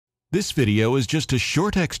This video is just a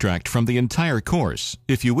short extract from the entire course.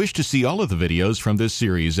 If you wish to see all of the videos from this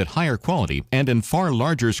series at higher quality and in far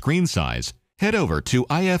larger screen size, head over to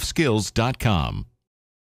ifskills.com.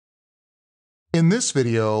 In this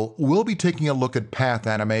video, we'll be taking a look at path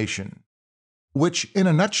animation, which in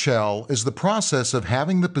a nutshell is the process of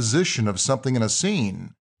having the position of something in a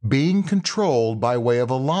scene being controlled by way of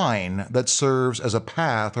a line that serves as a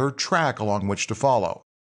path or track along which to follow.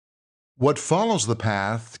 What follows the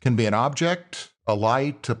path can be an object, a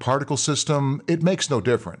light, a particle system, it makes no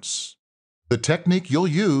difference. The technique you'll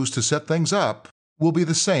use to set things up will be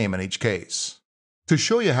the same in each case. To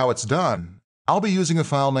show you how it's done, I'll be using a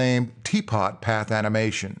file named Teapot Path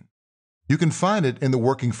Animation. You can find it in the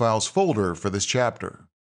Working Files folder for this chapter.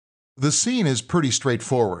 The scene is pretty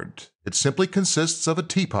straightforward. It simply consists of a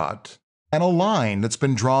teapot and a line that's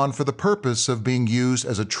been drawn for the purpose of being used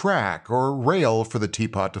as a track or rail for the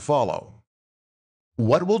teapot to follow.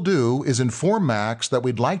 What we'll do is inform Max that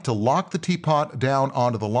we'd like to lock the teapot down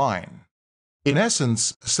onto the line. In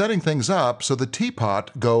essence, setting things up so the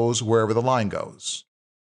teapot goes wherever the line goes.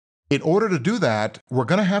 In order to do that, we're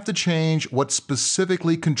going to have to change what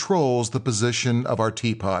specifically controls the position of our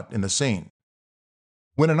teapot in the scene.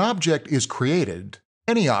 When an object is created,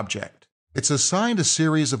 any object, it's assigned a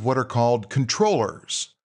series of what are called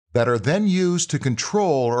controllers that are then used to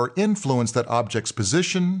control or influence that object's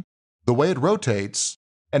position, the way it rotates,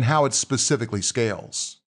 and how it specifically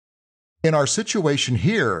scales. In our situation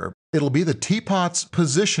here, it'll be the teapot's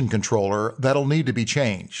position controller that'll need to be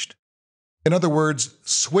changed. In other words,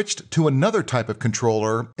 switched to another type of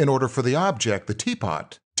controller in order for the object, the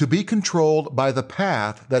teapot, to be controlled by the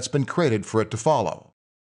path that's been created for it to follow.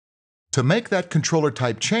 To make that controller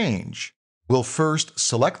type change, we'll first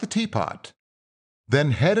select the teapot,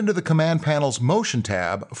 then head into the Command Panel's Motion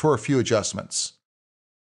tab for a few adjustments.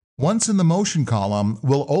 Once in the Motion column,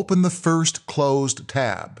 we'll open the first closed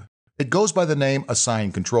tab. It goes by the name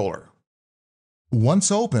Assign Controller.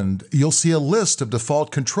 Once opened, you'll see a list of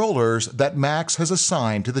default controllers that Max has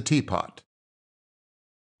assigned to the teapot.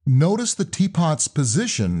 Notice the teapot's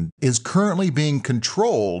position is currently being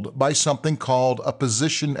controlled by something called a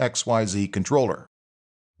Position XYZ controller.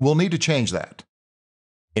 We'll need to change that.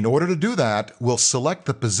 In order to do that, we'll select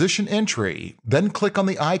the position entry, then click on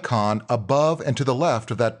the icon above and to the left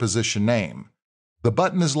of that position name. The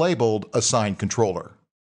button is labeled Assign Controller.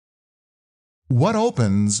 What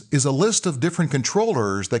opens is a list of different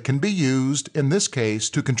controllers that can be used, in this case,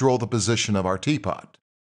 to control the position of our teapot.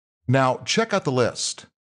 Now, check out the list.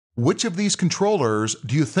 Which of these controllers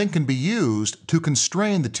do you think can be used to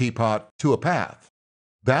constrain the teapot to a path?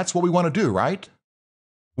 That's what we want to do, right?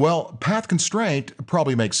 Well, path constraint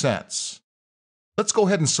probably makes sense. Let's go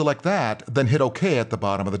ahead and select that, then hit OK at the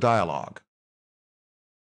bottom of the dialog.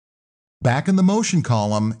 Back in the Motion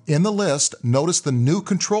column, in the list, notice the new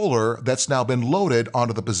controller that's now been loaded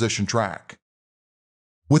onto the position track.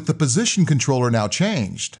 With the position controller now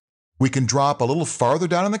changed, we can drop a little farther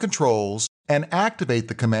down in the controls and activate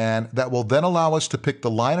the command that will then allow us to pick the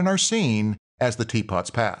line in our scene as the teapot's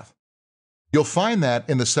path. You'll find that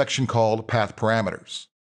in the section called Path Parameters.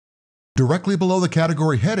 Directly below the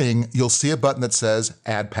category heading, you'll see a button that says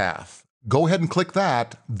Add Path. Go ahead and click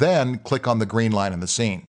that, then click on the green line in the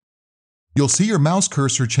scene. You'll see your mouse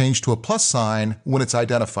cursor change to a plus sign when it's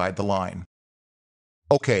identified the line.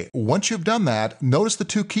 Okay, once you've done that, notice the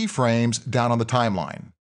two keyframes down on the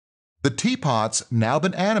timeline. The teapot's now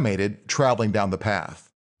been animated traveling down the path.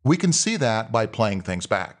 We can see that by playing things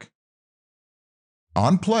back.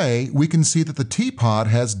 On play, we can see that the teapot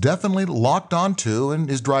has definitely locked onto and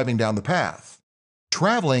is driving down the path,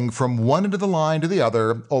 traveling from one end of the line to the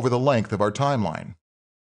other over the length of our timeline.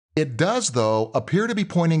 It does, though, appear to be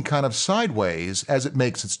pointing kind of sideways as it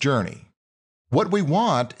makes its journey. What we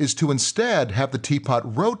want is to instead have the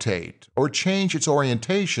teapot rotate or change its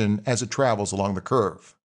orientation as it travels along the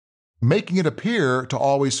curve, making it appear to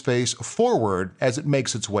always face forward as it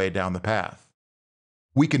makes its way down the path.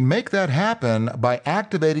 We can make that happen by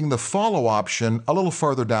activating the follow option a little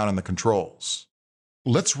farther down in the controls.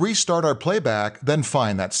 Let's restart our playback, then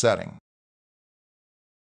find that setting.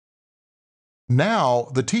 Now,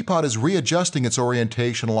 the teapot is readjusting its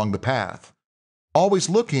orientation along the path, always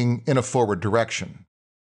looking in a forward direction.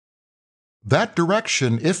 That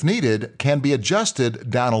direction, if needed, can be adjusted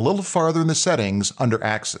down a little farther in the settings under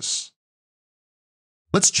Axis.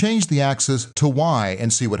 Let's change the axis to Y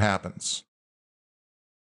and see what happens.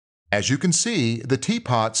 As you can see, the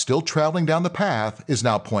teapot still traveling down the path is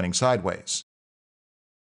now pointing sideways.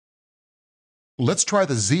 Let's try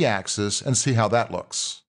the Z-axis and see how that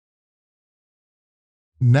looks.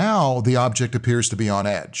 Now the object appears to be on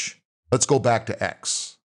edge. Let's go back to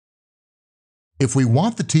X. If we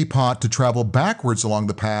want the teapot to travel backwards along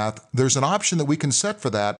the path, there's an option that we can set for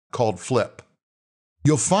that called Flip.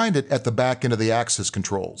 You'll find it at the back end of the axis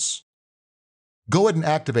controls. Go ahead and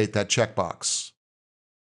activate that checkbox.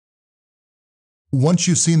 Once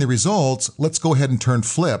you've seen the results, let's go ahead and turn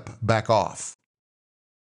Flip back off.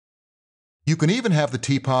 You can even have the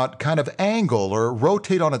teapot kind of angle or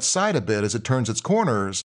rotate on its side a bit as it turns its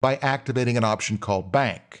corners by activating an option called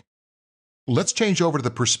Bank. Let's change over to the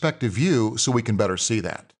perspective view so we can better see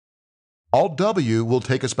that. Alt-W will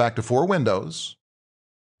take us back to 4 windows.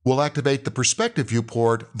 We'll activate the perspective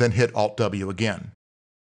viewport, then hit Alt-W again.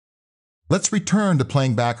 Let's return to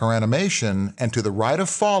playing back our animation, and to the right of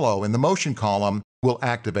Follow in the Motion column, we'll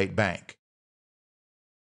activate Bank.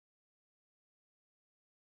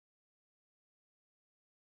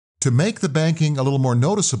 To make the banking a little more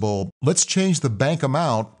noticeable, let's change the bank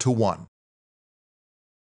amount to 1.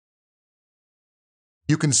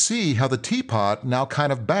 You can see how the teapot now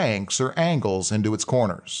kind of banks or angles into its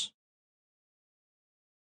corners.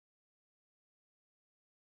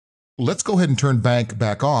 Let's go ahead and turn Bank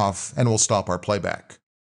back off, and we'll stop our playback.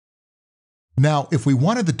 Now, if we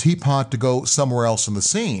wanted the teapot to go somewhere else in the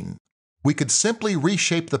scene, we could simply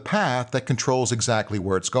reshape the path that controls exactly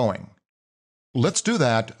where it's going. Let's do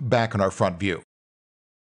that back in our front view.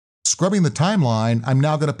 Scrubbing the timeline, I'm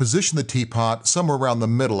now going to position the teapot somewhere around the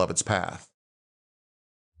middle of its path.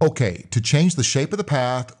 Okay, to change the shape of the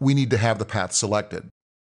path, we need to have the path selected.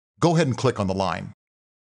 Go ahead and click on the line.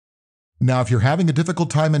 Now, if you're having a difficult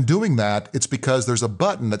time in doing that, it's because there's a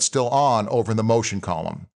button that's still on over in the Motion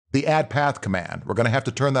column, the Add Path command. We're going to have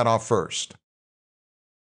to turn that off first.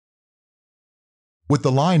 With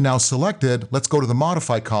the line now selected, let's go to the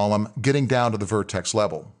Modify column, getting down to the vertex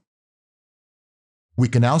level. We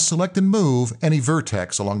can now select and move any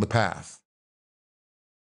vertex along the path.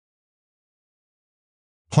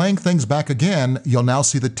 Playing things back again, you'll now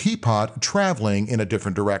see the teapot traveling in a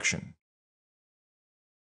different direction.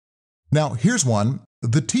 Now, here's one.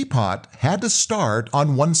 The teapot had to start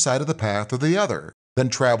on one side of the path or the other, then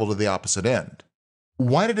travel to the opposite end.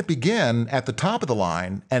 Why did it begin at the top of the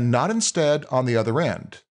line and not instead on the other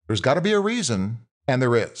end? There's got to be a reason, and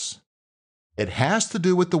there is. It has to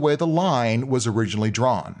do with the way the line was originally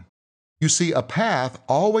drawn. You see, a path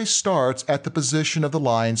always starts at the position of the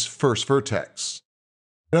line's first vertex.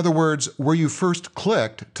 In other words, where you first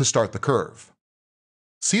clicked to start the curve.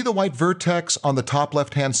 See the white vertex on the top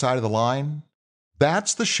left-hand side of the line?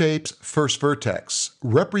 That's the shape's first vertex,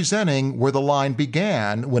 representing where the line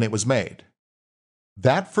began when it was made.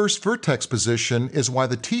 That first vertex position is why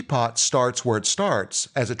the teapot starts where it starts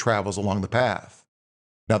as it travels along the path.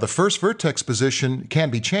 Now, the first vertex position can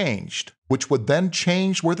be changed, which would then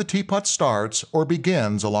change where the teapot starts or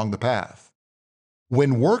begins along the path.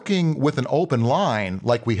 When working with an open line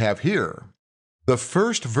like we have here, the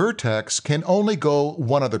first vertex can only go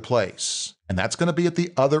one other place, and that's going to be at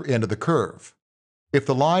the other end of the curve. If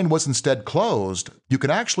the line was instead closed, you can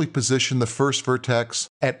actually position the first vertex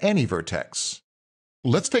at any vertex.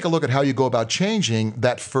 Let's take a look at how you go about changing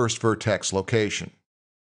that first vertex location.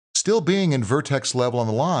 Still being in vertex level on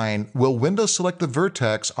the line, we'll window select the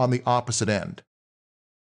vertex on the opposite end.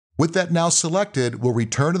 With that now selected, we'll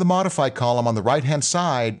return to the Modify column on the right-hand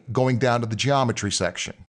side, going down to the Geometry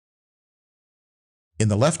section. In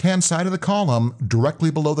the left-hand side of the column,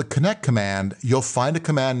 directly below the Connect command, you'll find a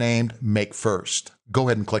command named Make First. Go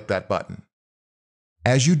ahead and click that button.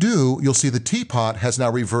 As you do, you'll see the teapot has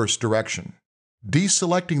now reversed direction.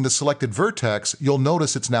 Deselecting the selected vertex, you'll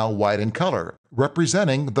notice it's now white in color,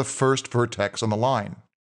 representing the first vertex on the line.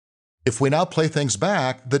 If we now play things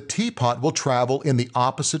back, the teapot will travel in the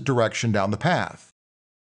opposite direction down the path,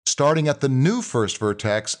 starting at the new first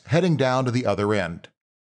vertex, heading down to the other end.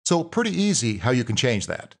 So pretty easy how you can change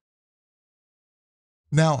that.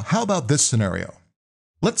 Now, how about this scenario?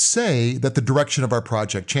 Let's say that the direction of our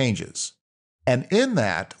project changes, and in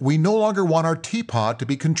that, we no longer want our teapot to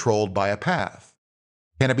be controlled by a path.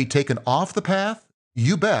 Can it be taken off the path?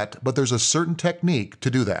 You bet, but there's a certain technique to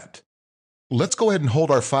do that. Let's go ahead and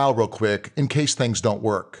hold our file real quick in case things don't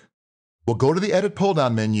work. We'll go to the Edit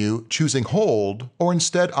pull-down menu, choosing Hold, or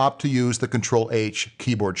instead opt to use the Ctrl-H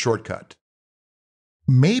keyboard shortcut.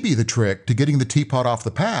 Maybe the trick to getting the teapot off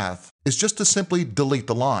the path is just to simply delete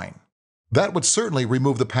the line. That would certainly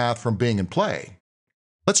remove the path from being in play.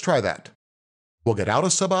 Let's try that. We'll get out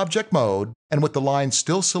of sub-object mode, and with the line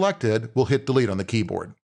still selected, we'll hit Delete on the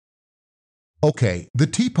keyboard. Okay, the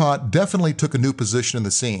teapot definitely took a new position in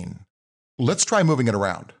the scene. Let's try moving it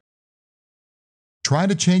around. Trying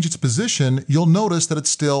to change its position, you'll notice that it's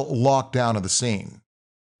still locked down in the scene.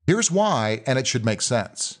 Here's why, and it should make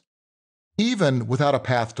sense. Even without a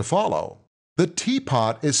path to follow, the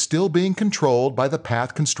teapot is still being controlled by the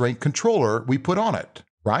path constraint controller we put on it,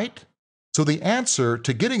 right? So the answer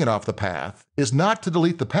to getting it off the path is not to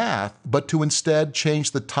delete the path, but to instead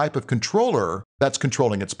change the type of controller that's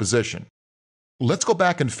controlling its position. Let's go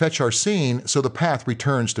back and fetch our scene so the path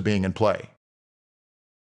returns to being in play.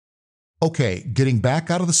 Okay, getting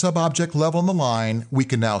back out of the subobject level on the line, we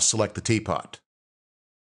can now select the teapot.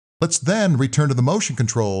 Let's then return to the motion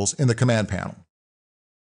controls in the command panel.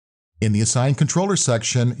 In the Assign Controller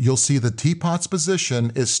section, you'll see the teapot's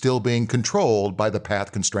position is still being controlled by the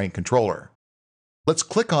Path Constraint Controller. Let's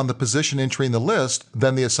click on the position entry in the list,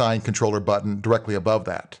 then the Assign Controller button directly above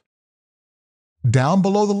that. Down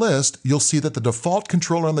below the list, you'll see that the default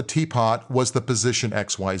controller on the teapot was the position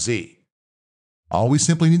XYZ. All we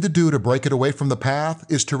simply need to do to break it away from the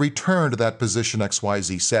path is to return to that position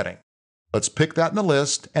XYZ setting. Let's pick that in the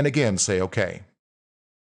list and again say OK.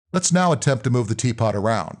 Let's now attempt to move the teapot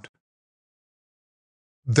around.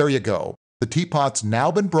 There you go. The teapot's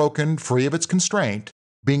now been broken free of its constraint,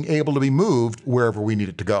 being able to be moved wherever we need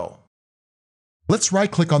it to go. Let's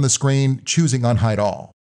right-click on the screen, choosing Unhide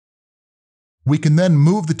All. We can then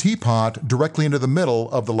move the teapot directly into the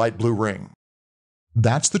middle of the light blue ring.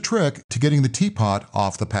 That's the trick to getting the teapot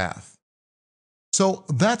off the path. So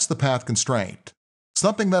that's the path constraint,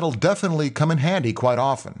 something that'll definitely come in handy quite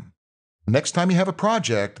often. Next time you have a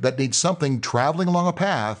project that needs something traveling along a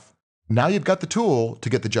path, now you've got the tool to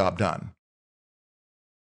get the job done.